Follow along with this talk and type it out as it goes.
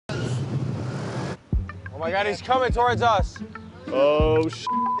my God, he's coming towards us. Oh, sh.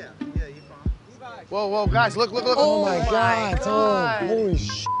 Whoa, whoa, guys, look. Oh my God. Oh, holy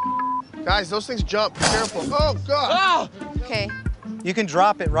sh. Guys, those things jump. Be careful. Oh, God. Ah! Okay. You can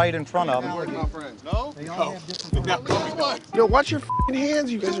drop it right in front of them. No? No. Yo, watch your f***ing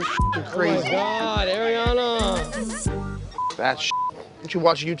hands. You guys are f***ing crazy. Oh my God, Ariana. That's sh**. Don't you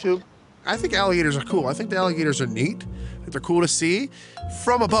watch YouTube? I think alligators are cool. I think the alligators are neat. I think they're cool to see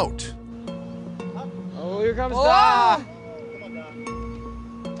from a boat. Oh, here comes Doc.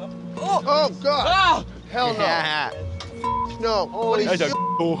 Oh, God. Ah! Hell no. Yeah. No. What are you doing?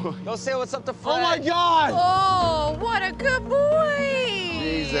 Go say what's up to Fred. Oh my God. Oh, what a good boy.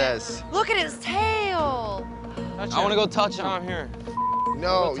 Jesus. Look at his tail. I want to go touch him. I'm here.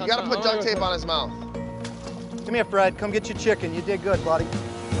 No, you gotta put duct tape on his mouth. Come here, Fred. Come get your chicken. You did good, buddy.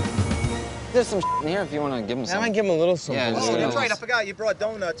 There's some in here if you want to give him some. I might give him a little something. Yeah, Oh, that's right. I forgot you brought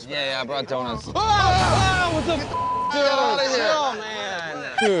donuts. Yeah, I brought donuts. Oh, What the Get out of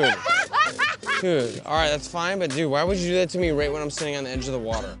here. Dude. Dude, all right, that's fine, but dude, why would you do that to me right when I'm sitting on the edge of the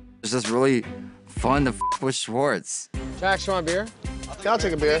water? It's just really fun to with Schwartz. Jax, you want a beer? I'll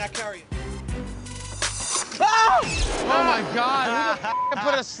take a beer. Oh my God, who the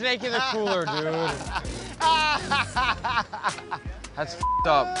put a snake in the cooler, dude? That's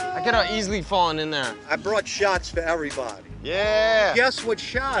up. I could have easily fallen in there. I brought shots for everybody. Yeah. Guess what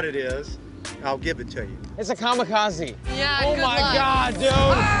shot it is? I'll give it to you. It's a kamikaze. Yeah, Oh good my luck. God, dude.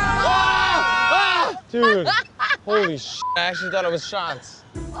 Ah! Dude, holy shit. I actually thought it was shots.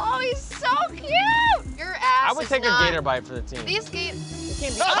 Oh, he's so cute. Your ass I would is take not... a gator bite for the team. These gators.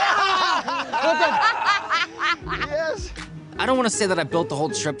 Yes. I don't want to say that I built the whole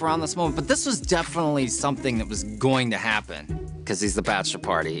trip around this moment, but this was definitely something that was going to happen. Because he's the bachelor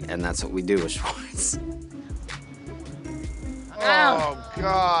party, and that's what we do with Schwartz. Oh,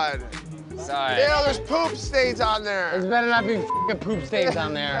 God. Sorry. Yeah, there's poop stains on there. There's better not be f***ing poop stains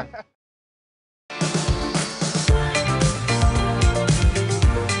on there.